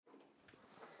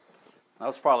That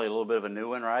was probably a little bit of a new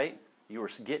one, right? You were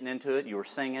getting into it, you were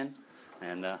singing,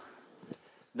 and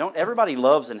don't everybody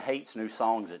loves and hates new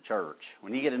songs at church.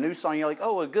 When you get a new song, you're like,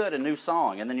 oh, good, a new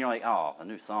song, and then you're like, oh, a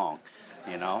new song,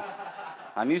 you know.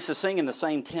 I'm used to singing the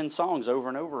same 10 songs over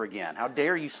and over again. How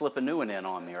dare you slip a new one in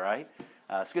on me, right?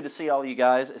 It's good to see all you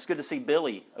guys. It's good to see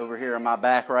Billy over here in my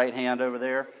back right hand over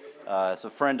there. It's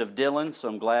a friend of Dylan's, so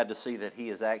I'm glad to see that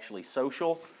he is actually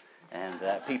social and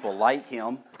that people like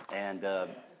him. And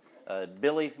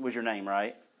Billy was your name,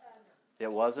 right?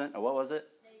 It wasn't? Or what was it?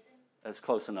 That's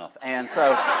close enough. And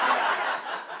so,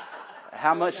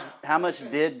 how much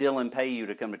did Dylan pay you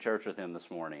to come to church with him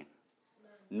this morning?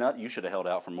 No, you should have held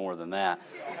out for more than that.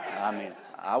 I mean,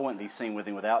 I wouldn't be seen with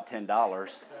him without $10,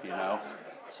 you know.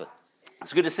 So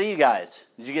it's good to see you guys.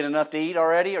 Did you get enough to eat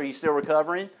already? Are you still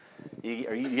recovering?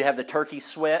 You have the turkey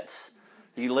sweats?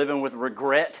 Are you living with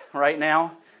regret right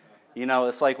now? You know,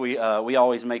 it's like we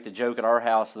always make the joke at our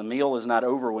house, the meal is not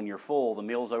over when you're full, the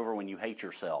meal's over when you hate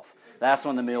yourself. That's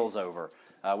when the meal's over.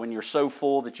 When you're so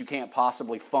full that you can't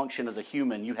possibly function as a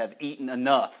human, you have eaten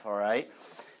enough, all right?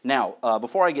 Now,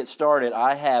 before I get started,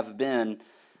 I didn't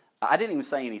even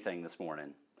say anything this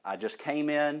morning. I just came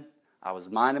in, I was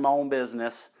minding my own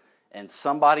business, and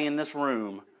somebody in this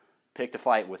room picked a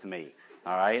fight with me.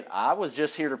 All right, I was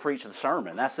just here to preach the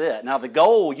sermon. That's it. Now, the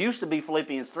goal used to be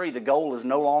Philippians 3. The goal is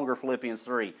no longer Philippians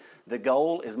 3. The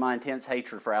goal is my intense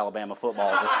hatred for Alabama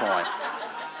football at this point.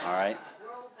 All right,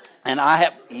 and I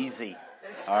have easy.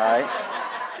 All right,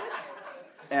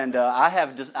 and I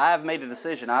have made a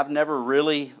decision. I've never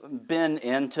really been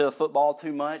into football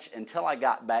too much until I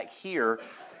got back here,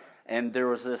 and there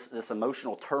was this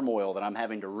emotional turmoil that I'm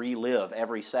having to relive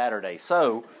every Saturday.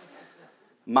 So.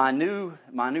 My new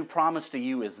promise to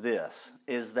you is this,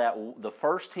 is that the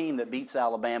first team that beats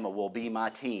Alabama will be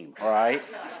my team, all right?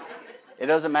 It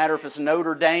doesn't matter if it's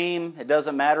Notre Dame. It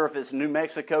doesn't matter if it's New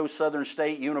Mexico Southern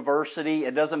State University.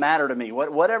 It doesn't matter to me.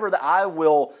 Whatever that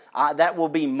will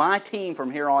be my team from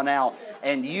here on out.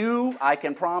 And you, I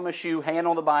can promise you, hand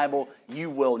on the Bible, you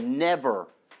will never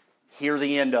hear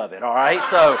the end of it, all right?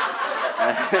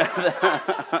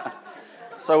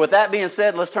 So with that being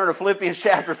said, let's turn to Philippians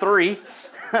chapter 3.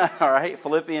 All right,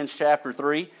 Philippians chapter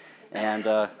 3. And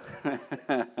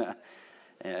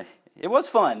it was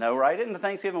fun, though, right? Isn't the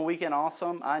Thanksgiving weekend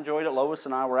awesome? I enjoyed it. Lois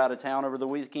and I were out of town over the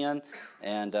weekend,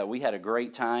 and we had a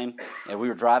great time. And we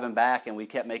were driving back, and we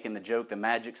kept making the joke, the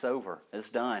magic's over. It's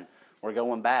done. We're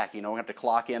going back. You know, we have to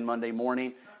clock in Monday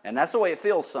morning. And that's the way it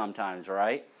feels sometimes,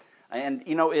 right? And,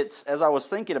 you know, it's as I was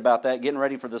thinking about that, getting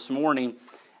ready for this morning,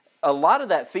 a lot of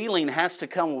that feeling has to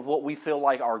come with what we feel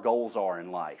like our goals are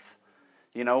in life.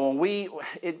 You know,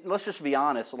 let's just be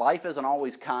honest, life isn't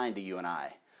always kind to you and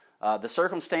I. The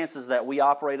circumstances that we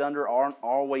operate under aren't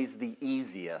always the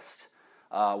easiest.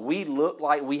 We look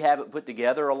like we have it put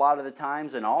together a lot of the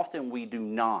times, and often we do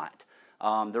not.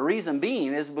 The reason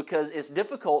being is because it's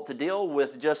difficult to deal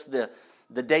with just the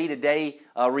day-to-day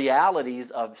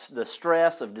realities of the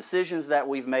stress of decisions that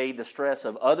we've made, the stress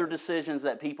of other decisions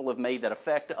that people have made that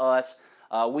affect us.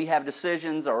 We have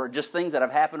decisions or just things that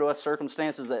have happened to us,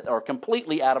 circumstances that are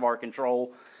completely out of our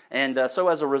control. And so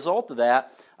as a result of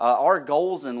that, our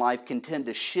goals in life can tend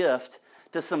to shift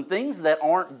to some things that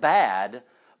aren't bad,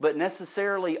 but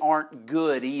necessarily aren't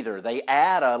good either. They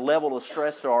add a level of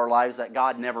stress to our lives that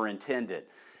God never intended.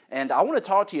 And I want to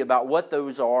talk to you about what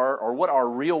those are, or what our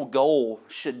real goal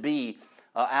should be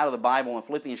out of the Bible in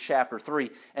Philippians chapter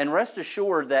 3. And rest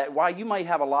assured that while you may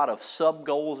have a lot of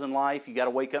sub-goals in life, you got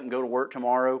to wake up and go to work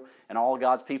tomorrow, and all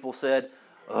God's people said,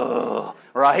 ugh,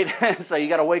 right? So you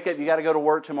got to wake up, you got to go to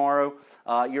work tomorrow.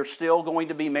 You're still going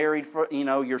to be married,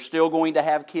 you're still going to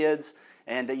have kids,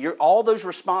 and all those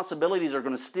responsibilities are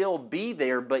going to still be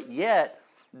there, but yet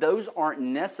those aren't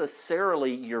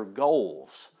necessarily your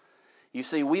goals. You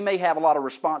see, we may have a lot of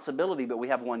responsibility, but we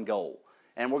have one goal.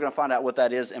 And we're going to find out what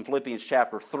that is in Philippians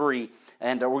chapter 3.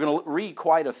 And we're going to read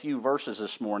quite a few verses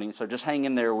this morning, so just hang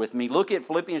in there with me. Look at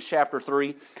Philippians chapter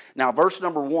 3. Now, verse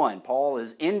number 1, Paul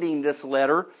is ending this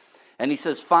letter, and he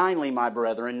says, finally, my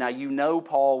brethren. Now, you know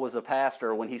Paul was a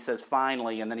pastor when he says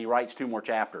finally, and then he writes 2 more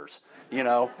chapters. You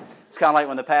know, it's kind of like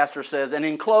when the pastor says, and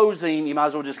in closing, you might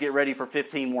as well just get ready for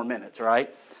 15 more minutes,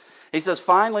 right? He says,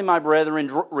 finally, my brethren,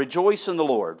 rejoice in the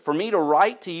Lord. For me to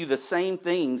write to you the same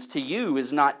things to you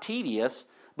is not tedious,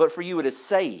 but for you it is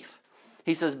safe.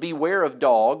 He says, beware of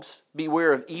dogs,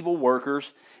 beware of evil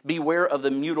workers, beware of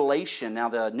the mutilation. Now,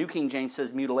 the New King James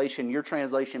says mutilation. Your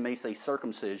translation may say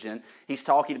circumcision. He's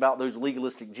talking about those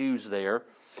legalistic Jews there.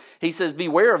 He says,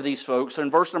 beware of these folks. So in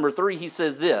verse number 3, he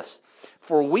says this,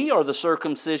 For we are the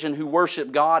circumcision who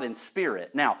worship God in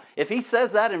spirit. Now, if he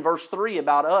says that in verse 3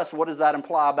 about us, what does that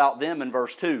imply about them in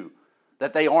verse 2?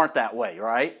 That they aren't that way,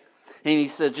 right? And he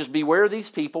says, just beware of these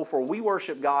people, for we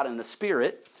worship God in the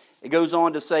spirit. It goes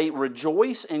on to say,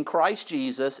 rejoice in Christ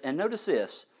Jesus, and notice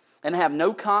this, and have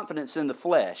no confidence in the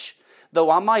flesh. Though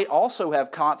I might also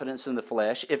have confidence in the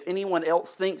flesh, if anyone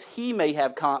else thinks he may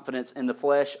have confidence in the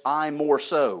flesh, I more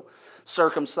so.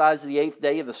 Circumcised the 8th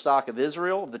day of the stock of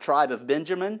Israel, of the tribe of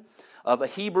Benjamin, of a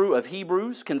Hebrew of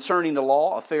Hebrews, concerning the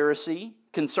law, a Pharisee,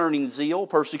 concerning zeal,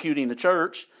 persecuting the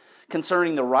church,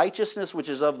 concerning the righteousness which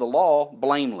is of the law,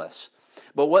 blameless.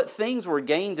 But what things were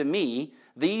gained to me,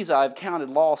 these I have counted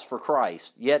loss for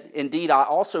Christ. Yet indeed I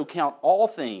also count all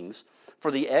things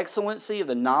for the excellency of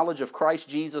the knowledge of Christ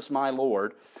Jesus my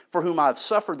Lord, for whom I have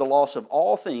suffered the loss of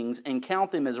all things, and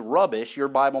count them as rubbish, your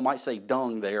Bible might say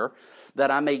dung there,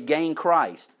 that I may gain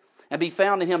Christ, and be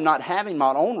found in him, not having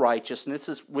my own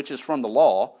righteousness, which is from the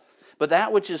law, but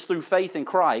that which is through faith in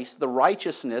Christ, the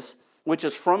righteousness which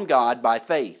is from God by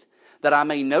faith, that I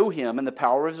may know him in the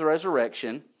power of his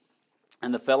resurrection,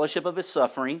 and the fellowship of his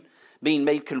suffering, being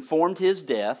made conformed to his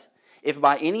death, if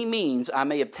by any means I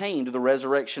may obtain to the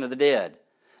resurrection of the dead.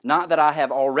 Not that I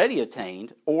have already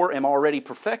attained, or am already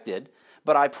perfected,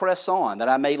 but I press on, that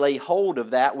I may lay hold of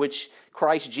that which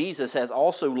Christ Jesus has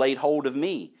also laid hold of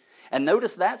me. And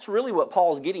notice that's really what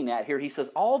Paul's getting at here. He says,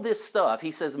 all this stuff,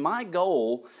 he says, my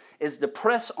goal is to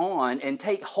press on and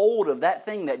take hold of that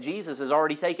thing that Jesus has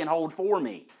already taken hold for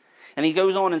me. And he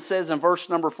goes on and says in verse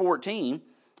number 14,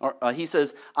 he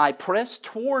says, I press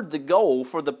toward the goal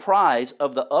for the prize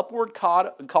of the upward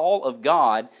call of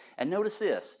God. And notice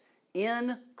this,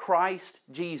 in Christ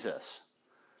Jesus.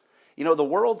 You know, the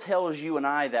world tells you and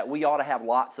I that we ought to have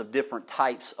lots of different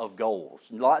types of goals,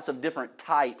 lots of different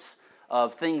types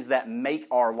of things that make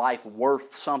our life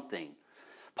worth something.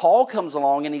 Paul comes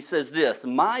along and he says this,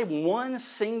 my one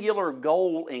singular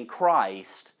goal in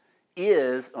Christ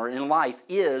is, or in life,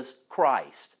 is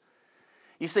Christ.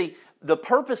 You see, the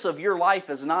purpose of your life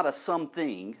is not a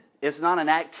something. It's not an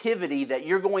activity that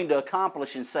you're going to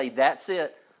accomplish and say, that's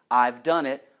it, I've done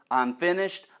it, I'm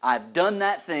finished, I've done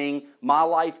that thing, my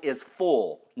life is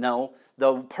full. No,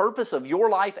 the purpose of your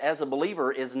life as a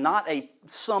believer is not a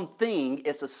something,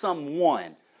 it's a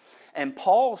someone. And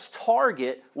Paul's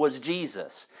target was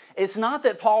Jesus. It's not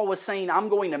that Paul was saying, I'm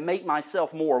going to make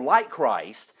myself more like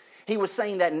Christ. He was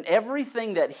saying that in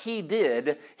everything that he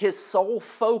did, his sole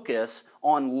focus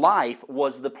on life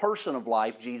was the person of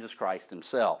life, Jesus Christ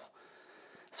himself.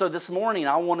 So this morning,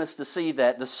 I want us to see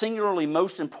that the singularly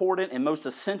most important and most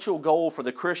essential goal for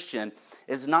the Christian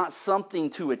is not something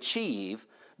to achieve,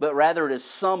 but rather it is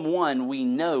someone we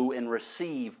know and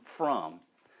receive from.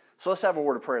 So let's have a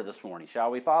word of prayer this morning,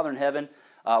 shall we? Father in heaven,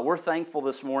 we're thankful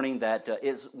this morning that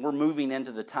we're moving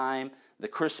into the time, the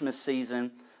Christmas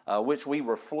season, which we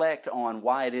reflect on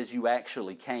why it is you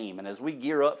actually came. And as we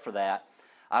gear up for that,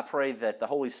 I pray that the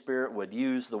Holy Spirit would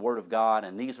use the Word of God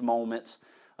in these moments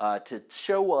to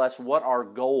show us what our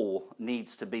goal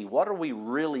needs to be. What are we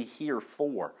really here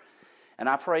for? And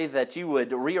I pray that you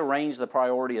would rearrange the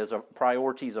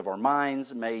priorities of our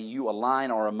minds. May you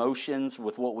align our emotions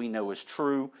with what we know is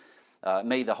true.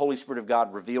 May the Holy Spirit of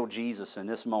God reveal Jesus in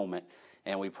this moment.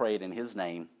 And we pray it in His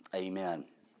name. Amen.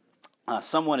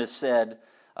 Someone has said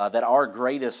that our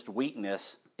greatest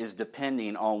weakness is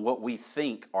depending on what we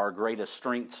think our greatest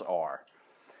strengths are.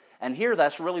 And here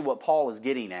that's really what Paul is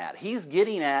getting at. He's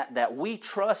getting at that we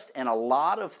trust in a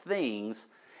lot of things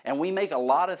and we make a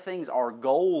lot of things our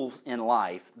goals in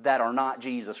life that are not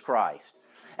Jesus Christ.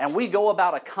 And we go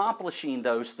about accomplishing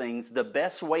those things the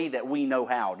best way that we know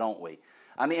how, don't we?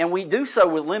 I mean, and we do so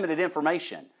with limited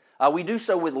information. We do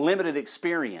so with limited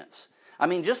experience. I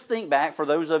mean, just think back for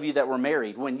those of you that were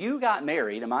married. When you got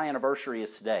married, and my anniversary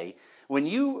is today, when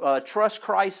you trust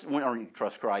Christ,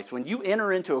 when you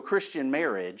enter into a Christian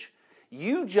marriage,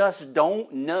 you just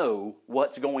don't know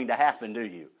what's going to happen, do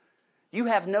you? You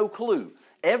have no clue.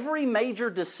 Every major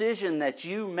decision that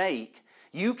you make,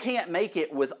 you can't make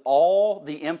it with all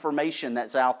the information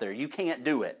that's out there. You can't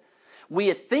do it.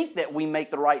 We think that we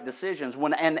make the right decisions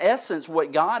when in essence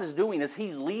what God is doing is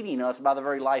He's leading us by the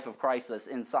very life of Christ that's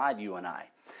inside you and I.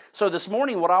 So this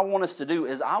morning what I want us to do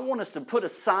is I want us to put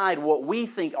aside what we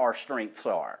think our strengths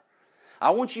are. I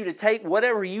want you to take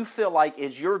whatever you feel like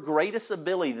is your greatest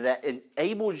ability that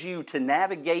enables you to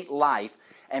navigate life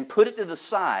and put it to the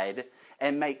side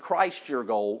and make Christ your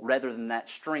goal rather than that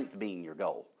strength being your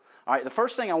goal. All right, the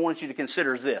first thing I want you to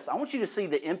consider is this. I want you to see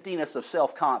the emptiness of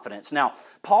self-confidence. Now,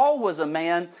 Paul was a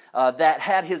man that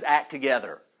had his act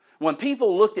together. When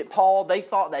people looked at Paul, they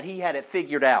thought that he had it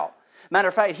figured out. Matter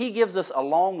of fact, he gives us a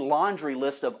long laundry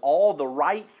list of all the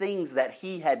right things that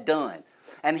he had done.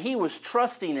 And he was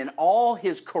trusting in all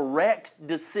his correct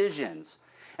decisions.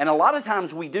 And a lot of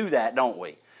times we do that, don't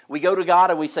we? We go to God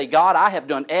and we say, God, I have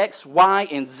done X, Y,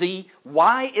 and Z.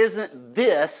 Why isn't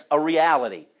this a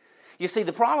reality? You see,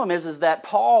 the problem is that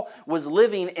Paul was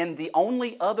living in the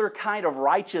only other kind of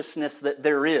righteousness that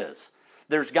there is.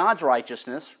 There's God's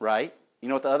righteousness, right? You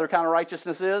know what the other kind of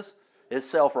righteousness is? It's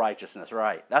self-righteousness,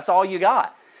 right? That's all you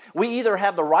got. We either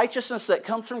have the righteousness that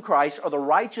comes from Christ or the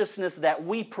righteousness that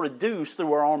we produce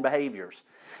through our own behaviors.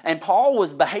 And Paul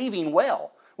was behaving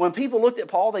well. When people looked at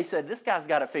Paul, they said, this guy's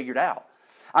got it figured out.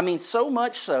 I mean, so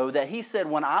much so that he said,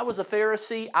 when I was a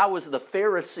Pharisee, I was the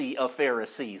Pharisee of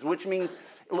Pharisees, which means,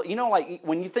 you know, like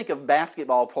when you think of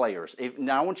basketball players,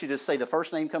 now I want you to say the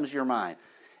first name comes to your mind.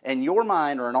 In your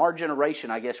mind, or in our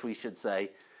generation, I guess we should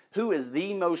say, who is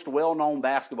the most well-known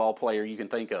basketball player you can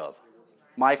think of?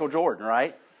 Michael Jordan,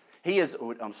 right? He is,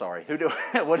 I'm sorry,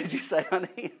 what did you say,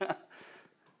 honey?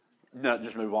 No,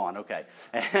 just move on, okay.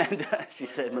 And she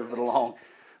said move it along.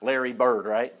 Larry Bird,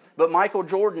 right? But Michael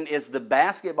Jordan is the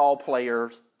basketball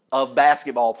player of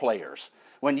basketball players.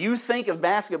 When you think of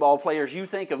basketball players, you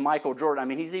think of Michael Jordan. I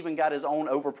mean, he's even got his own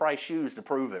overpriced shoes to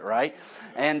prove it, right?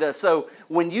 And so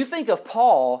when you think of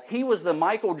Paul, he was the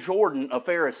Michael Jordan of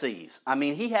Pharisees. I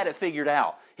mean, he had it figured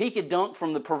out. He could dunk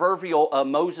from the proverbial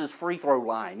Moses free throw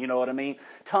line, you know what I mean?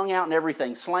 Tongue out and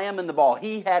everything, slamming the ball.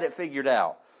 He had it figured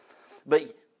out.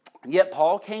 But yet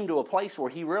Paul came to a place where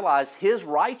he realized his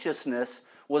righteousness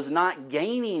was not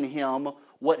gaining him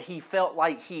what he felt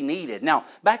like he needed. Now,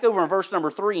 back over in verse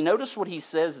number 3, notice what he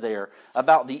says there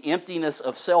about the emptiness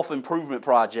of self-improvement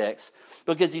projects.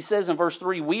 Because he says in verse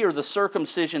 3, we are the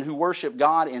circumcision who worship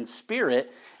God in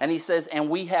spirit. And he says, and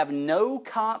we have no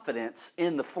confidence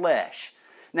in the flesh.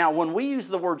 Now, when we use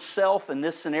the word self in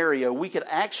this scenario, we could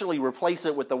actually replace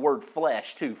it with the word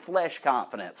flesh too, flesh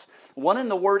confidence. What in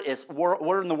the world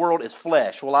is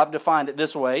flesh? Well, I've defined it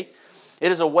this way.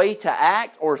 It is a way to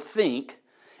act or think.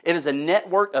 It is a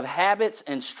network of habits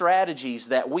and strategies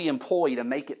that we employ to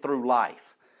make it through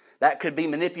life. That could be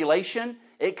manipulation.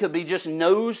 It could be just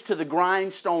nose to the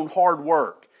grindstone hard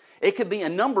work. It could be a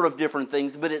number of different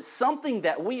things, but it's something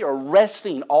that we are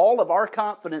resting all of our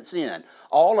confidence in,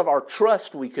 all of our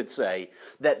trust, we could say,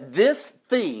 that this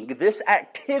thing, this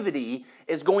activity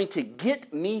is going to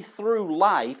get me through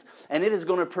life, and it is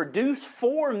going to produce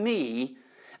for me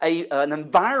an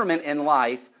environment in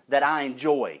life that I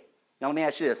enjoy. Now let me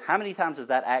ask you this, how many times has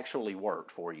that actually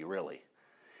worked for you, really?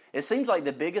 It seems like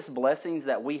the biggest blessings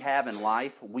that we have in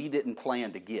life, we didn't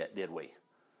plan to get, did we?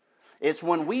 It's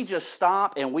when we just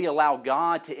stop and we allow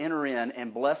God to enter in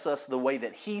and bless us the way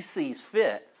that He sees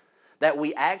fit, that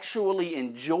we actually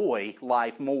enjoy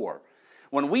life more.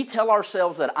 When we tell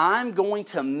ourselves that I'm going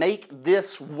to make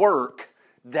this work,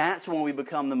 that's when we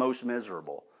become the most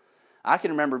miserable. I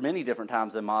can remember many different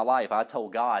times in my life I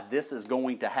told God this is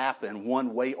going to happen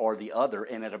one way or the other,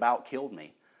 and it about killed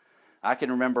me. I can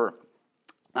remember,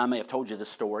 I may have told you this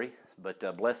story,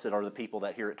 but blessed are the people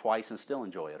that hear it twice and still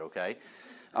enjoy it, okay?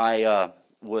 I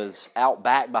was out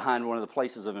back behind one of the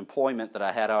places of employment that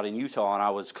I had out in Utah, and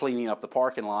I was cleaning up the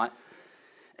parking lot.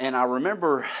 And I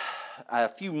remember a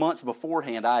few months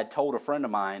beforehand, I had told a friend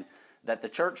of mine that the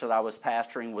church that I was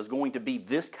pastoring was going to be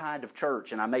this kind of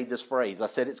church. And I made this phrase. I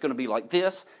said, it's going to be like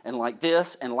this, and like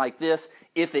this, and like this,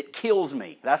 if it kills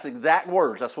me. That's exact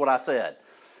words. That's what I said.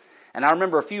 And I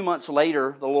remember a few months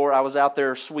later, I was out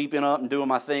there sweeping up and doing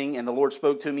my thing, and the Lord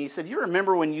spoke to me. He said, you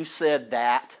remember when you said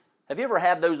that? Have you ever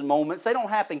had those moments? They don't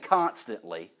happen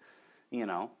constantly, you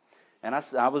know. And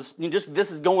I was, this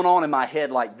is going on in my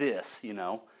head like this, you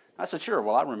know. I said, sure,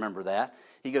 well, I remember that.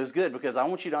 He goes, good, because I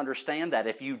want you to understand that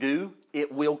if you do,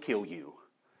 it will kill you.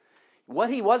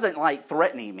 He wasn't like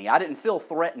threatening me. I didn't feel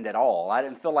threatened at all. I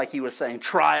didn't feel like he was saying,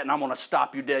 try it and I'm going to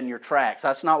stop you dead in your tracks.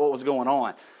 That's not what was going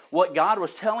on. What God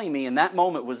was telling me in that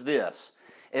moment was this,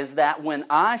 is that when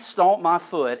I stomp my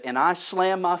foot and I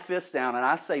slam my fist down and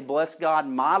I say, bless God,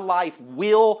 my life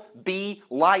will be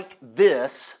like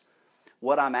this,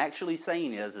 what I'm actually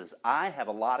saying is I have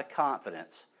a lot of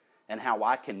confidence in how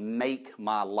I can make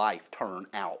my life turn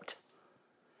out.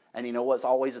 And you know what's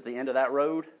always at the end of that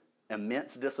road?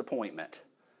 Immense disappointment.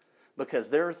 Because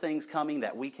there are things coming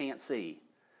that we can't see.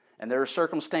 And there are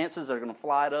circumstances that are going to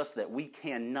fly at us that we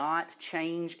cannot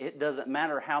change. It doesn't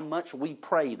matter how much we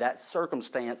pray, that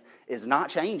circumstance is not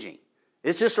changing.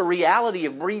 It's just a reality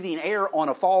of breathing air in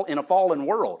a fallen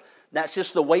world. That's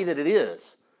just the way that it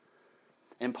is.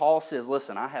 And Paul says,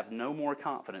 listen, I have no more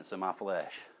confidence in my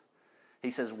flesh. He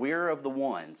says, we're of the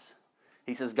ones.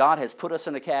 He says, God has put us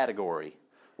in a category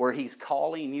where He's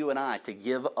calling you and I to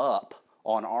give up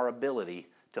on our ability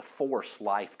to force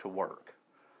life to work.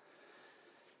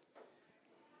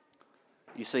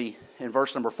 You see, in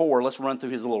verse number 4, let's run through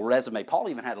his little resume. Paul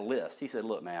even had a list. He said,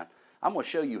 look, man, I'm going to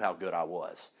show you how good I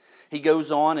was. He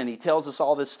goes on and he tells us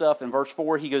all this stuff. In verse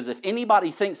 4, he goes, if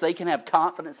anybody thinks they can have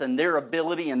confidence in their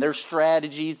ability and their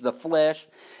strategies, the flesh,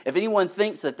 if anyone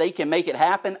thinks that they can make it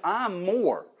happen, I'm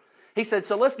more. He said,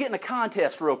 so let's get in a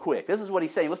contest real quick. This is what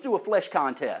he's saying. Let's do a flesh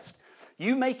contest.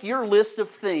 You make your list of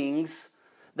things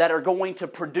that are going to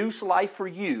produce life for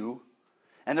you,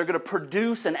 and they're going to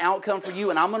produce an outcome for you,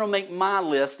 and I'm going to make my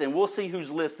list, and we'll see whose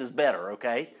list is better,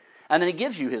 okay? And then he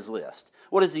gives you his list.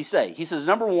 What does he say? He says,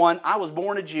 number 1, I was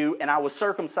born a Jew, and I was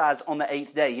circumcised on the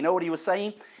 8th day. You know what he was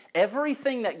saying?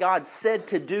 Everything that God said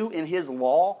to do in his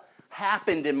law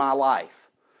happened in my life.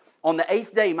 On the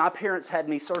 8th day, my parents had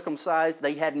me circumcised.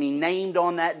 They had me named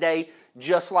on that day,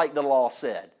 just like the law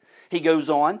said. He goes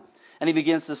on, and he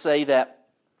begins to say that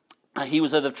he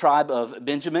was of the tribe of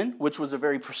Benjamin, which was a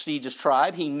very prestigious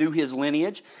tribe. He knew his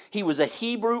lineage. He was a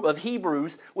Hebrew of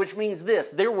Hebrews, which means this: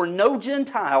 there were no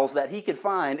Gentiles that he could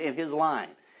find in his line.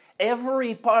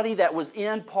 Everybody that was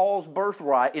in Paul's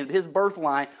birthright, in his birth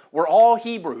line, were all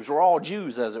Hebrews, were all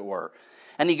Jews, as it were.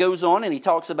 And he goes on and he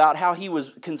talks about how he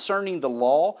was concerning the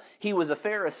law. He was a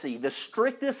Pharisee, the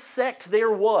strictest sect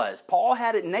there was. Paul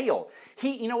had it nailed.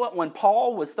 You know what? When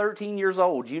Paul was 13 years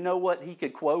old, you know what he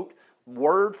could quote?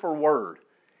 Word for word.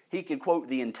 He could quote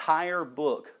the entire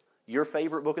book, your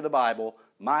favorite book of the Bible,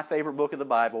 my favorite book of the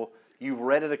Bible. You've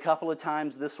read it a couple of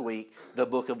times this week, the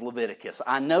book of Leviticus.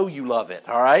 I know you love it,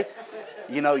 all right?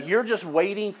 You know, you're just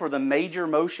waiting for the major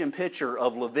motion picture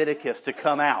of Leviticus to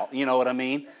come out, you know what I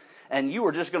mean? And you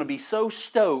are just going to be so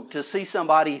stoked to see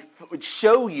somebody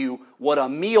show you what a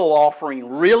meal offering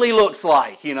really looks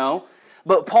like, you know?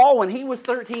 But Paul, when he was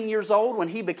 13 years old, when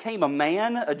he became a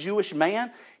man, a Jewish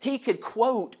man, he could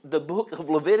quote the book of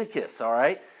Leviticus, all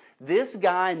right? This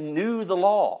guy knew the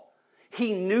law.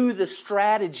 He knew the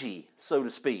strategy, so to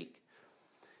speak.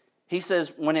 He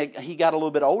says, when he got a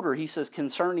little bit older, he says,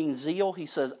 concerning zeal, he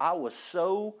says, I was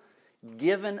so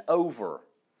given over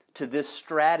to this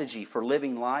strategy for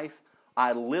living life,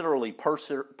 I literally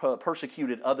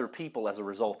persecuted other people as a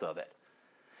result of it.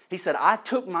 He said, I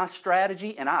took my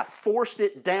strategy and I forced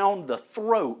it down the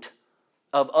throat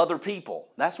of other people.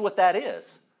 That's what that is.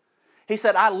 He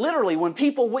said, I literally, when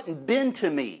people wouldn't bend to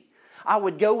me, I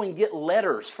would go and get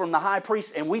letters from the high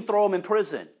priest and we'd throw them in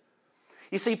prison.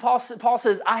 You see, Paul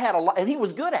says, I had a lot, and he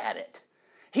was good at it.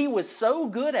 He was so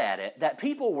good at it that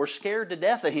people were scared to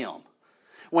death of him.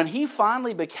 When he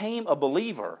finally became a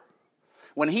believer,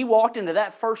 when he walked into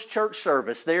that first church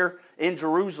service there in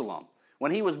Jerusalem,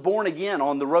 when he was born again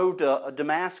on the road to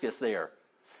Damascus there,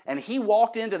 and he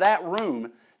walked into that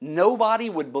room, nobody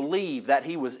would believe that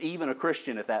he was even a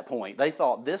Christian at that point. They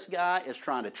thought, this guy is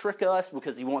trying to trick us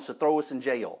because he wants to throw us in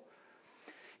jail.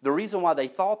 The reason why they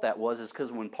thought that was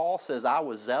because when Paul says, I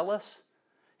was zealous,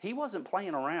 he wasn't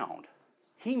playing around.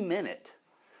 He meant it.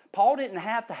 Paul didn't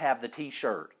have to have the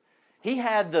t-shirt. He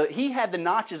had the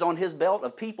notches on his belt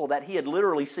of people that he had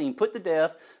literally seen put to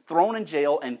death, thrown in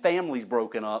jail, and families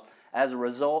broken up as a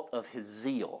result of his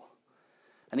zeal.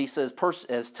 And he says,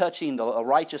 as touching the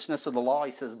righteousness of the law,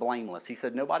 he says, blameless. He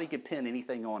said, nobody could pin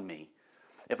anything on me.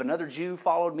 If another Jew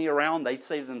followed me around, they'd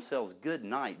say to themselves, good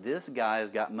night, this guy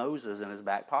has got Moses in his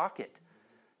back pocket.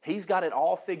 He's got it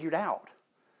all figured out.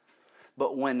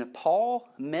 But when Paul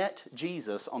met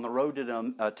Jesus on the road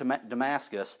to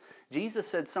Damascus, Jesus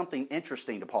said something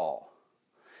interesting to Paul.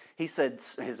 He said,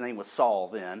 his name was Saul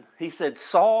then. He said,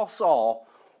 Saul, Saul,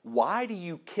 why do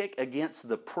you kick against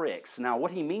the pricks? Now,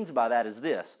 what he means by that is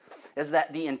this, is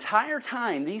that the entire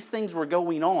time these things were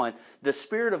going on, the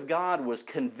Spirit of God was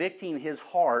convicting his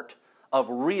heart of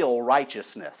real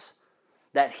righteousness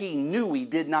that he knew he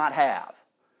did not have.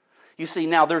 You see,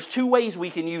 now there's two ways we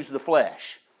can use the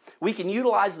flesh. We can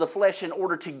utilize the flesh in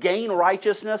order to gain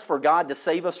righteousness for God to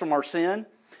save us from our sin,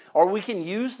 or we can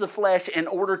use the flesh in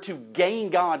order to gain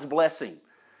God's blessing.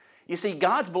 You see,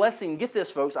 God's blessing, get this,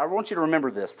 folks, I want you to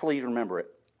remember this. Please remember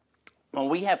it. When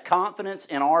we have confidence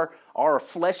in our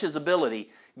flesh's ability,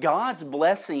 God's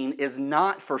blessing is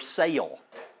not for sale.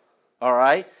 All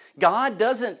right? God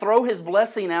doesn't throw His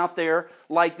blessing out there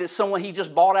like this. Someone he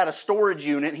just bought out a storage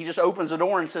unit. He just opens the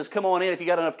door and says, come on in. If you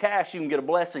got enough cash, you can get a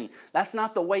blessing. That's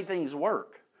not the way things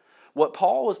work. What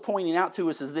Paul was pointing out to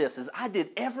us is this, is I did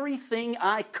everything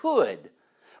I could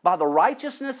by the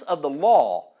righteousness of the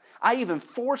law. I even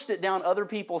forced it down other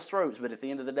people's throats. But at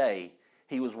the end of the day,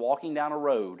 he was walking down a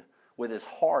road with his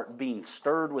heart being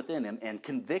stirred within him and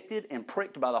convicted and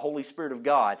pricked by the Holy Spirit of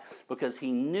God because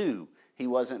he knew he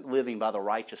wasn't living by the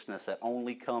righteousness that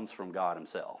only comes from God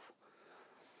Himself.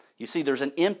 You see, there's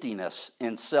an emptiness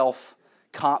in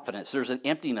self-confidence. There's an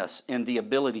emptiness in the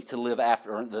ability to live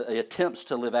after, or the attempts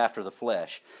to live after the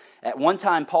flesh. At one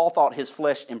time, Paul thought his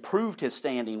flesh improved his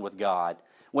standing with God,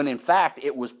 when in fact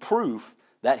it was proof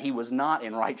that he was not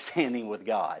in right standing with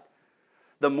God.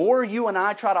 The more you and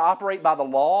I try to operate by the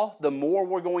law, the more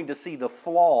we're going to see the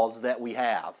flaws that we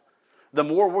have. The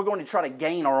more we're going to try to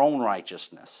gain our own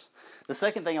righteousness. The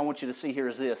second thing I want you to see here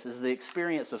is this, is the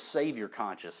experience of Savior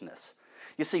consciousness.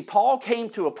 You see, Paul came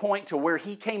to a point to where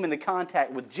he came into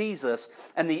contact with Jesus,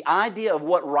 and the idea of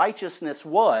what righteousness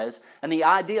was and the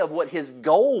idea of what his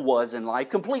goal was in life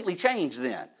completely changed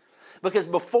then. Because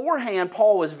beforehand,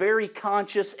 Paul was very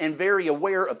conscious and very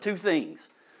aware of two things: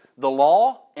 the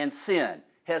law and sin.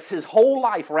 Has his whole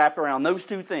life wrapped around those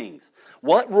two things.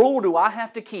 What rule do I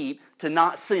have to keep to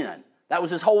not sin? That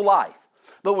was his whole life.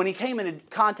 But when he came into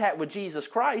contact with Jesus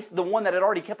Christ, the one that had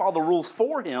already kept all the rules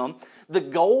for him, the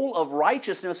goal of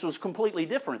righteousness was completely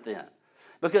different then.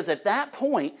 Because at that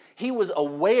point, he was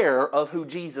aware of who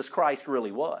Jesus Christ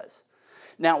really was.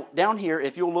 Now, down here,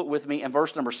 if you'll look with me in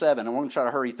verse number 7, and we're going to try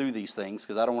to hurry through these things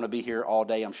because I don't want to be here all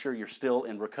day. I'm sure you're still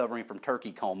in recovering from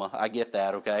turkey coma. I get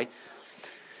that, okay?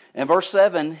 In verse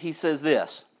 7, he says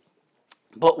this: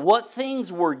 "But what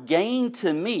things were gained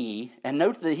to me," and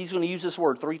note that he's going to use this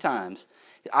word 3 times,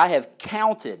 "I have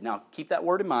counted," now keep that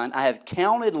word in mind, "I have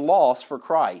counted loss for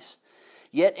Christ.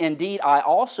 Yet indeed I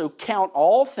also count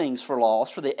all things for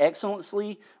loss for the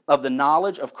excellency of the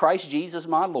knowledge of Christ Jesus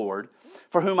my Lord,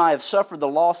 for whom I have suffered the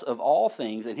loss of all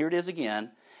things," and here it is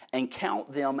again, "and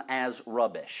count them as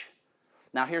rubbish."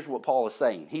 Now here's what Paul is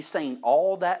saying. He's saying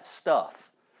all that stuff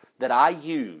that I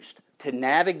used to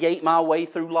navigate my way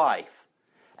through life,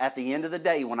 at the end of the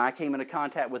day, when I came into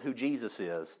contact with who Jesus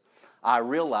is, I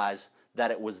realized that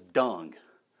it was dung.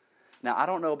 Now, I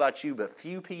don't know about you, but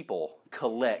few people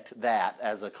collect that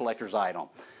as a collector's item.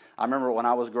 I remember when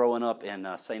I was growing up in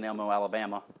St. Elmo,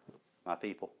 Alabama, my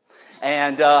people,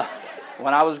 and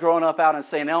when I was growing up out in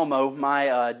St. Elmo,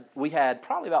 we had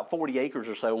probably about 40 acres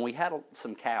or so, and we had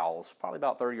some cows, probably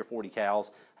about 30 or 40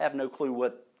 cows. I have no clue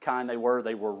what kind they were.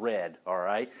 They were red, all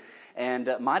right?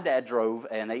 And my dad drove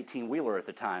an 18-wheeler at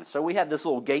the time. So we had this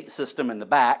little gate system in the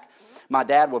back. My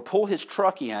dad would pull his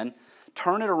truck in,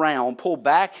 turn it around, pull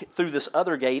back through this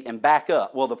other gate, and back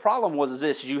up. Well, the problem was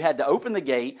this: you had to open the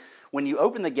gate. When you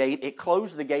open the gate, it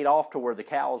closed the gate off to where the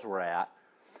cows were at.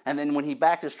 And then when he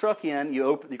backed his truck in,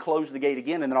 you closed the gate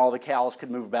again, and then all the cows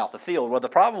could move about the field. Well, the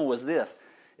problem was this,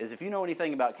 is if you know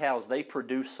anything about cows, they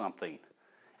produce something,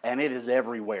 and it is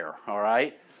everywhere, all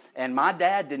right? And my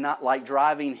dad did not like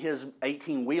driving his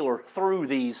 18-wheeler through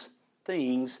these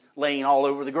things laying all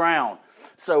over the ground.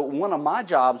 So one of my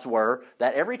jobs were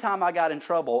that every time I got in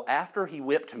trouble, after he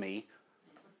whipped me,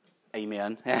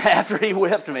 amen, after he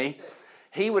whipped me,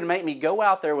 he would make me go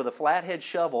out there with a flathead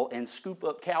shovel and scoop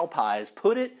up cow pies.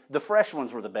 The fresh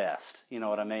ones were the best, you know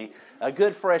what I mean? A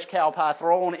good fresh cow pie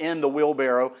thrown in the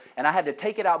wheelbarrow, and I had to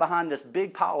take it out behind this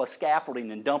big pile of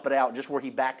scaffolding and dump it out just where he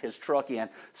backed his truck in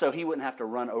so he wouldn't have to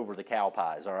run over the cow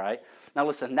pies, all right? Now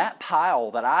listen, that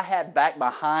pile that I had back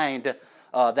behind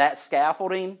that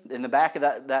scaffolding in the back of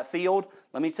that field,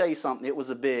 let me tell you something, it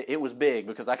was big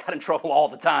because I got in trouble all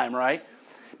the time, right?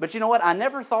 But you know what? I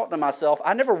never thought to myself,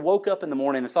 I never woke up in the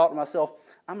morning and thought to myself,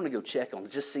 I'm going to go check on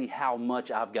it, just see how much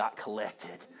I've got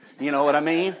collected. You know what I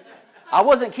mean? I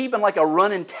wasn't keeping like a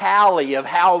running tally of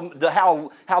how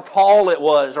tall it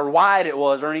was or wide it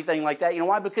was or anything like that. You know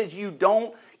why? Because you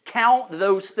don't count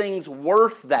those things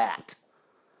worth that.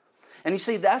 And you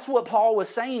see, that's what Paul was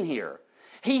saying here.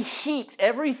 He heaped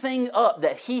everything up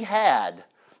that he had,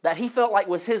 that he felt like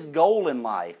was his goal in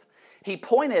life. He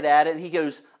pointed at it and he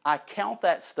goes, I count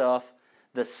that stuff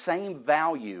the same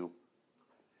value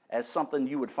as something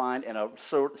you would find in a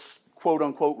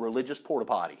quote-unquote religious porta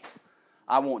potty.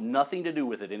 I want nothing to do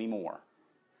with it anymore.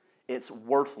 It's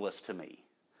worthless to me.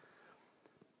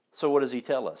 So what does he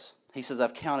tell us? He says,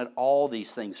 I've counted all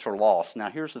these things for loss. Now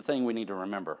here's the thing we need to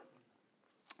remember.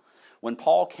 When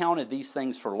Paul counted these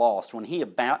things for loss, when he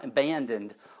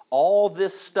abandoned all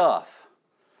this stuff,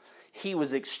 he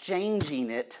was exchanging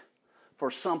it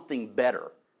for something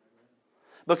better.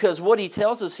 Because what he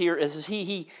tells us here is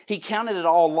he counted it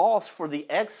all loss for the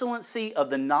excellency of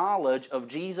the knowledge of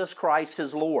Jesus Christ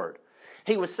his Lord.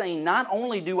 He was saying, not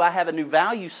only do I have a new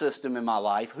value system in my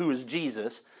life, who is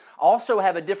Jesus, also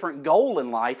have a different goal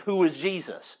in life, who is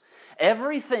Jesus.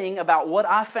 Everything about what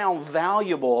I found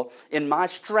valuable in my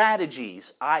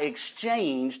strategies, I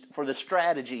exchanged for the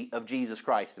strategy of Jesus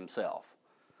Christ himself.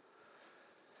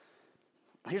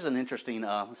 Here's an interesting,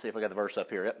 let's see if I got the verse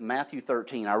up here. Matthew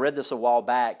 13. I read this a while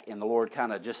back, and the Lord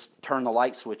kind of just turned the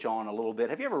light switch on a little bit.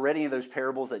 Have you ever read any of those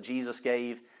parables that Jesus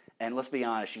gave? And let's be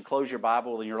honest, you close your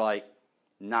Bible and you're like,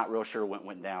 not real sure what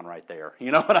went down right there.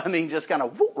 You know what I mean? Just kind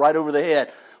of right over the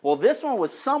head. Well, this one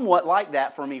was somewhat like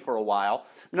that for me for a while.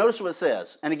 Notice what it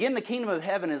says. And again, the kingdom of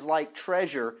heaven is like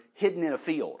treasure hidden in a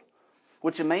field,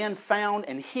 which a man found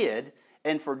and hid,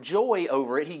 and for joy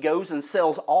over it, he goes and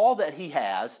sells all that he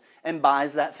has and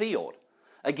buys that field.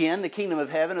 Again, the kingdom of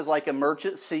heaven is like a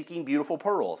merchant seeking beautiful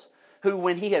pearls, who,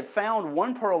 when he had found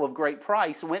one pearl of great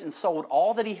price, went and sold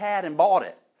all that he had and bought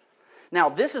it. Now,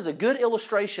 this is a good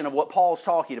illustration of what Paul's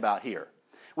talking about here.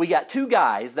 We got two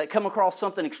guys that come across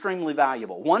something extremely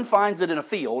valuable. One finds it in a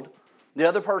field. The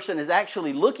other person is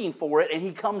actually looking for it, and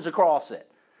he comes across it.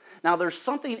 Now, there's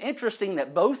something interesting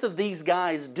that both of these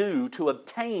guys do to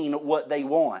obtain what they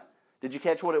want. Did you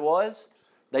catch what it was?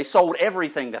 They sold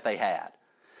everything that they had.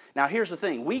 Now, here's the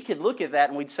thing. We could look at that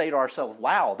and we'd say to ourselves,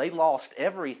 wow, they lost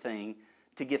everything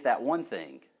to get that one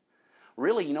thing.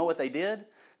 Really, you know what they did?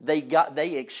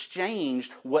 They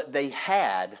exchanged what they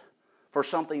had for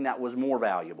something that was more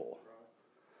valuable.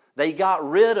 They got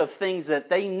rid of things that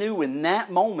they knew in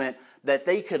that moment that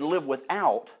they could live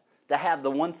without to have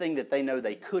the one thing that they know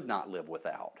they could not live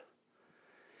without.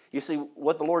 You see,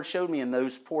 what the Lord showed me in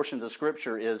those portions of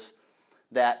Scripture is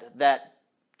that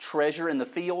treasure in the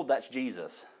field, that's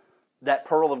Jesus. That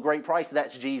pearl of great price,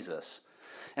 that's Jesus.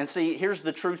 And see, here's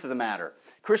the truth of the matter.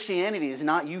 Christianity is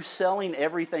not you selling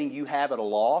everything you have at a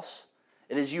loss.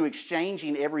 It is you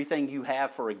exchanging everything you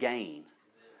have for a gain.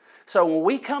 So when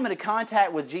we come into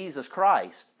contact with Jesus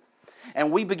Christ,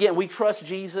 and we trust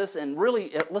Jesus, and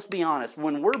really, let's be honest,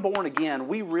 when we're born again,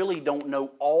 we really don't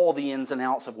know all the ins and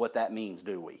outs of what that means,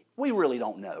 do we? We really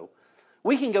don't know.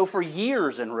 We can go for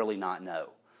years and really not know.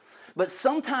 But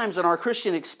sometimes in our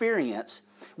Christian experience,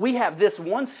 we have this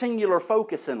one singular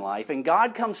focus in life, and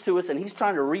God comes to us and He's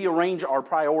trying to rearrange our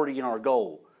priority and our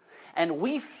goal. And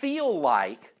we feel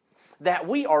like that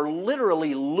we are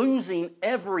literally losing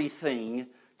everything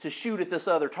to shoot at this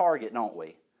other target, don't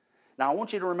we? Now, I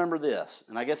want you to remember this,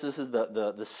 and I guess this is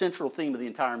the central theme of the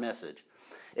entire message,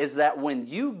 is that when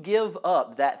you give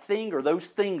up that thing or those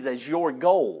things as your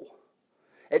goal,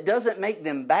 it doesn't make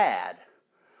them bad.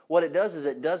 What it does is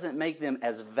it doesn't make them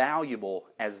as valuable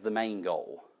as the main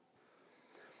goal.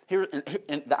 Here,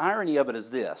 and the irony of it is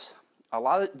this.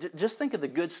 Just think of the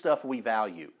good stuff we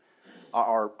value.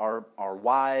 Our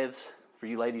wives, for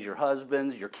you ladies, your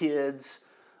husbands, your kids,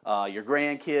 your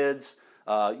grandkids,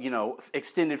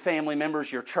 extended family members,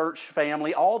 your church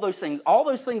family, all those things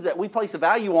that we place a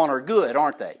value on are good,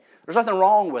 aren't they? There's nothing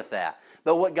wrong with that.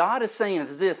 But what God is saying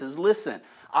is this, listen,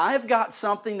 I've got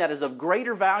something that is of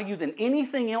greater value than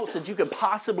anything else that you could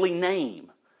possibly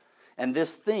name. And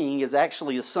this thing is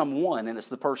actually a someone, and it's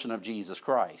the person of Jesus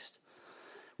Christ.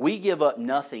 We give up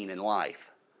nothing in life.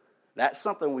 That's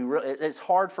something it's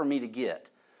hard for me to get.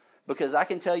 Because I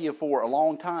can tell you for a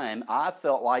long time, I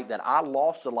felt like that I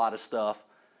lost a lot of stuff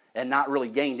and not really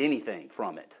gained anything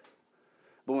from it.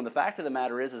 But when the fact of the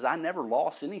matter is I never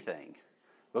lost anything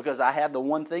because I had the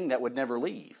one thing that would never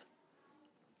leave.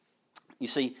 You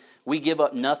see, we give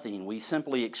up nothing. We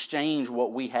simply exchange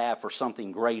what we have for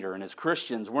something greater. And as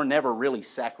Christians, we're never really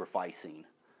sacrificing.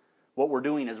 What we're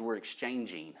doing is we're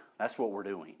exchanging. That's what we're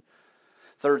doing.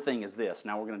 Third thing is this.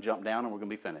 Now we're going to jump down and we're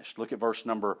going to be finished. Look at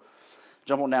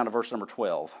jump on down to verse number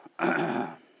 12.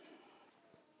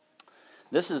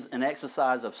 This is an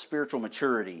exercise of spiritual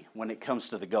maturity when it comes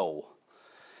to the goal.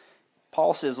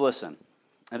 Paul says, listen,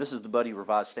 and this is the Buddy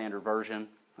Revised Standard Version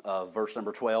of verse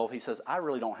number 12. He says, I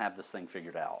really don't have this thing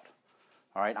figured out.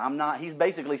 All right, he's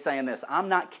basically saying this, I'm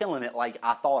not killing it like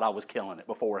I thought I was killing it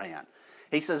beforehand.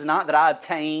 He says, not that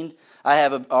I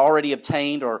have already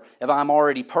obtained, or if I'm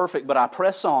already perfect, but I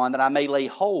press on that I may lay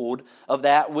hold of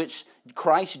that which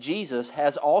Christ Jesus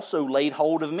has also laid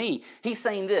hold of me. He's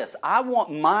saying this, I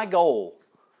want my goal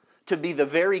to be the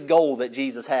very goal that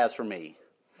Jesus has for me.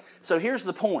 So here's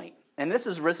the point, and this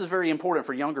is very important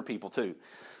for younger people too.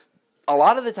 A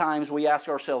lot of the times we ask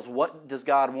ourselves, what does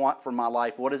God want for my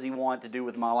life? What does He want to do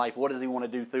with my life? What does He want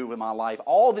to do through with my life?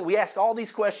 We ask all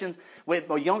these questions. With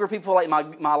younger people, like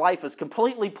my life is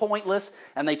completely pointless,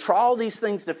 and they try all these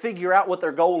things to figure out what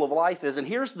their goal of life is. And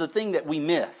here's the thing that we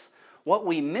miss. What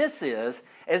we miss is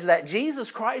that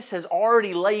Jesus Christ has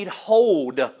already laid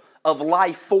hold of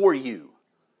life for you.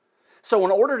 So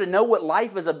in order to know what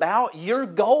life is about, your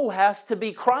goal has to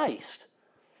be Christ.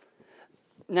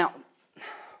 Now,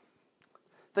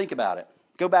 think about it.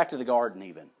 Go back to the garden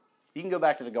even. You can go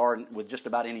back to the garden with just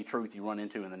about any truth you run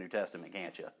into in the New Testament,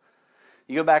 can't you?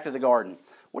 You go back to the garden.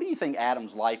 What do you think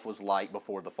Adam's life was like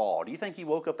before the fall? Do you think he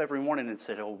woke up every morning and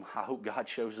said, "Oh, I hope God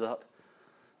shows up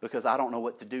because I don't know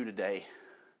what to do today"?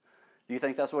 Do you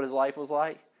think that's what his life was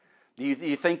like? Do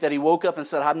you think that he woke up and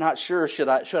said, "I'm not sure, should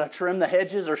I trim the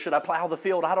hedges or should I plow the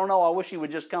field? I don't know, I wish he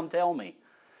would just come tell me"?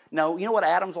 No, you know what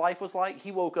Adam's life was like?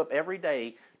 He woke up every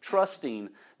day trusting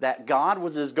that God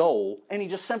was his goal, and he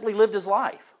just simply lived his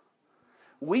life.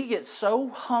 We get so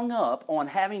hung up on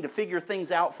having to figure things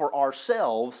out for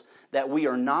ourselves that we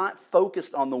are not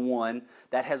focused on the one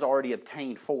that has already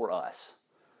obtained for us.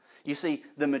 You see,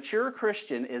 the mature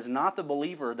Christian is not the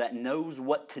believer that knows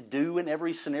what to do in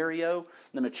every scenario.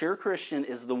 The mature Christian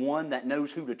is the one that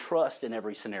knows who to trust in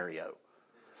every scenario.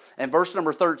 And verse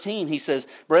number 13, he says,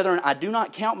 "Brethren, I do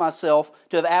not count myself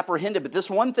to have apprehended, but this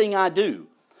one thing I do,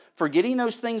 forgetting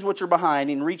those things which are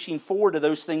behind and reaching forward to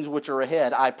those things which are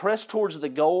ahead, I press towards the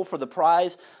goal for the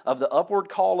prize of the upward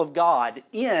call of God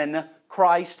in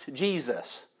Christ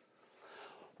Jesus."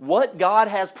 What God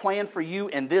has planned for you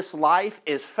in this life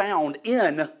is found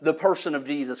in the person of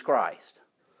Jesus Christ.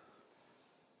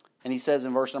 And he says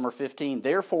in verse number 15,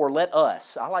 "Therefore let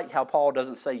us," I like how Paul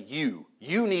doesn't say you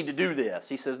need to do this.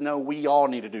 He says, no, we all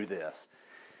need to do this.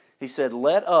 He said,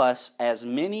 "Let us, as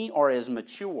many or as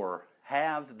mature,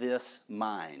 have this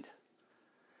mind."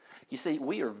 You see,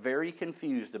 we are very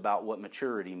confused about what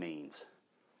maturity means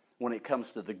when it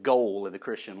comes to the goal of the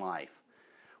Christian life.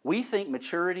 We think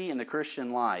maturity in the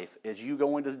Christian life is you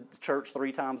going to church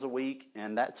 3 times a week,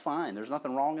 and that's fine. There's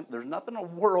nothing wrong. There's nothing in the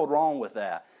world wrong with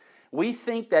that. We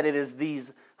think that it is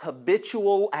these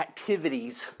habitual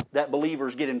activities that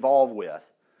believers get involved with.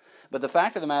 But the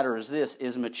fact of the matter is this,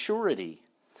 is maturity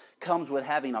comes with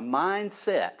having a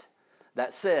mindset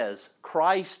that says,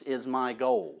 Christ is my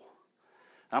goal.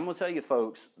 And I'm going to tell you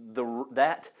folks,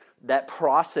 that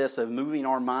process of moving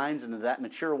our minds into that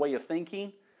mature way of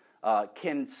thinking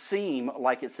can seem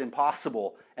like it's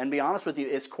impossible. And to be honest with you,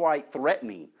 it's quite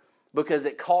threatening because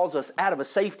it calls us out of a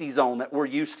safety zone that we're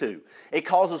used to. It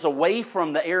calls us away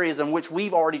from the areas in which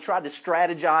we've already tried to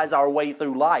strategize our way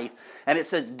through life. And it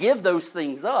says, give those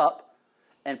things up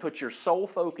and put your sole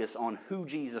focus on who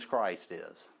Jesus Christ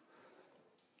is.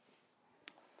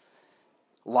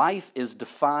 Life is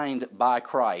defined by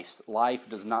Christ. Life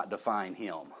does not define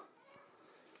Him.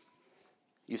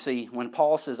 You see, when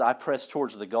Paul says, I press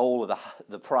towards the goal of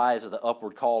the prize of the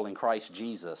upward call in Christ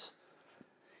Jesus,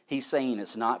 he's saying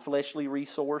it's not fleshly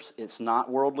resource, it's not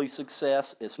worldly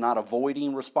success, it's not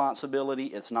avoiding responsibility,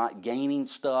 it's not gaining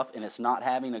stuff, and it's not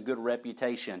having a good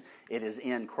reputation. It is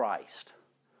in Christ.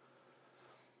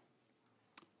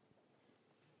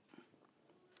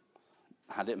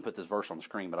 I didn't put this verse on the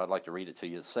screen, but I'd like to read it to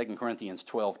you. It's 2 Corinthians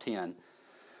 12:10.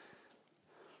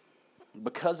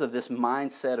 Because of this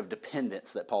mindset of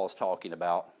dependence that Paul's talking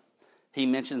about, he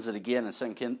mentions it again in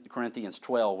 2 Corinthians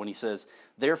 12 when he says,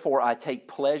 "Therefore I take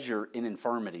pleasure in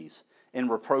infirmities, in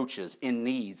reproaches, in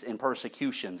needs, in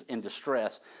persecutions, in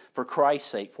distress, for Christ's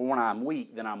sake. For when I'm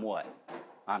weak, then I'm what?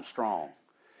 I'm strong."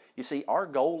 You see, our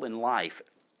goal in life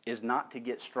is not to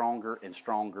get stronger and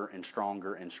stronger and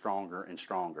stronger and stronger and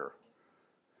stronger.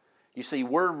 You see,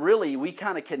 we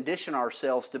kind of condition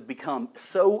ourselves to become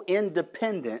so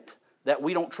independent that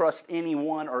we don't trust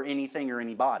anyone or anything or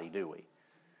anybody, do we?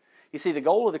 You see, the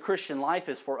goal of the Christian life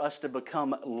is for us to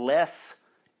become less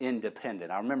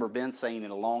independent. I remember Ben saying it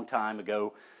a long time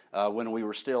ago when we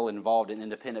were still involved in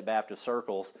independent Baptist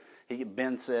circles.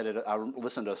 Ben said, I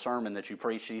listened to a sermon that you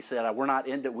preached, he said,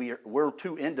 we're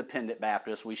too independent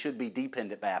Baptists, we should be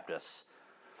dependent Baptists.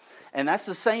 And that's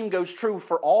the same goes true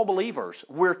for all believers.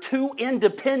 We're too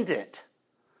independent.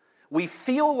 We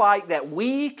feel like that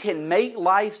we can make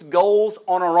life's goals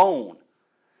on our own.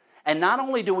 And not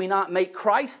only do we not make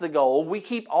Christ the goal, we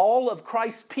keep all of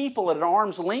Christ's people at an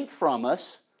arm's length from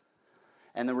us.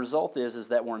 And the result is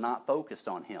that we're not focused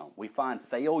on Him. We find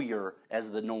failure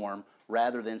as the norm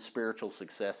rather than spiritual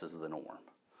success as the norm.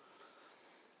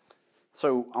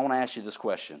 So I want to ask you this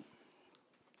question.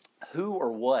 Who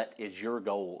or what is your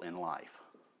goal in life?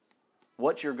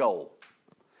 What's your goal?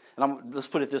 And let's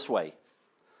put it this way.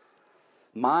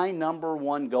 My number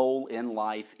one goal in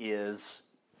life is,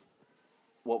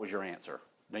 what was your answer?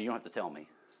 No, you don't have to tell me.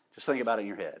 Just think about it in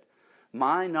your head.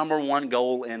 My number one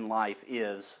goal in life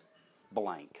is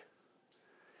blank.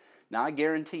 Now, I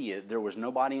guarantee you, there was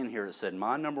nobody in here that said,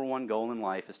 my number one goal in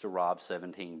life is to rob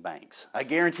 17 banks. I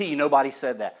guarantee you nobody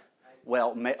said that.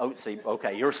 Well,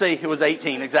 it was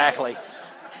 18, exactly.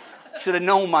 Should have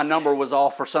known my number was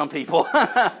off for some people.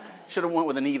 Should have went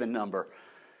with an even number.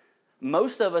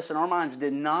 Most of us in our minds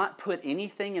did not put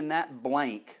anything in that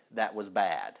blank that was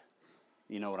bad.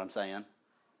 You know what I'm saying?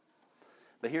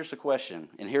 But here's the question,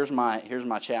 and here's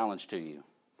my challenge to you.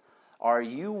 Are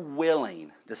you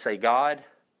willing to say, God,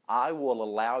 I will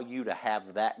allow you to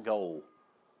have that goal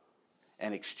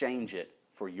and exchange it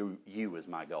for you as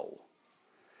my goal?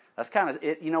 That's kind of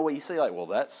it. You know what you say, like, well,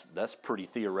 that's pretty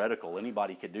theoretical.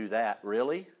 Anybody could do that.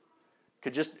 Really?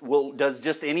 Does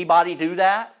just anybody do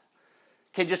that?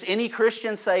 Can just any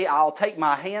Christian say, I'll take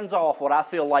my hands off what I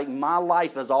feel like my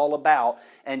life is all about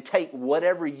and take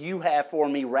whatever you have for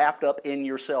me wrapped up in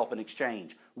yourself in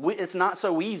exchange? It's not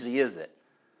so easy, is it?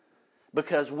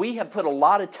 Because we have put a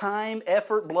lot of time,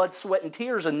 effort, blood, sweat, and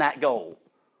tears in that goal.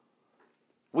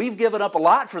 We've given up a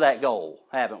lot for that goal,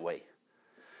 haven't we?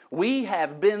 We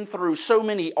have been through so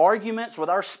many arguments with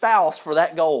our spouse for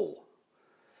that goal.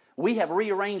 We have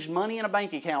rearranged money in a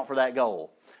bank account for that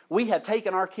goal. We have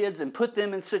taken our kids and put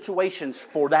them in situations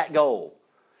for that goal.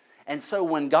 And so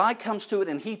when God comes to it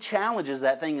and He challenges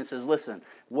that thing and says, listen,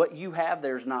 what you have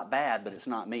there is not bad, but it's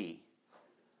not me.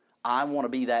 I want to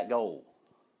be that goal.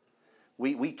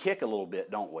 We kick a little bit,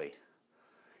 don't we?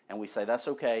 And we say, that's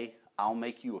okay. I'll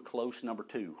make you a close number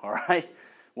 2, all right?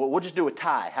 Well, we'll just do a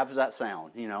tie. How does that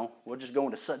sound? You know, we'll just go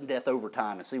into sudden death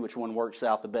overtime and see which one works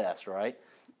out the best, right?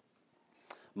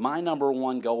 My number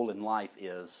one goal in life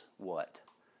is what?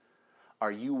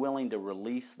 Are you willing to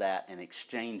release that and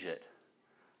exchange it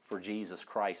for Jesus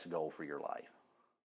Christ's goal for your life?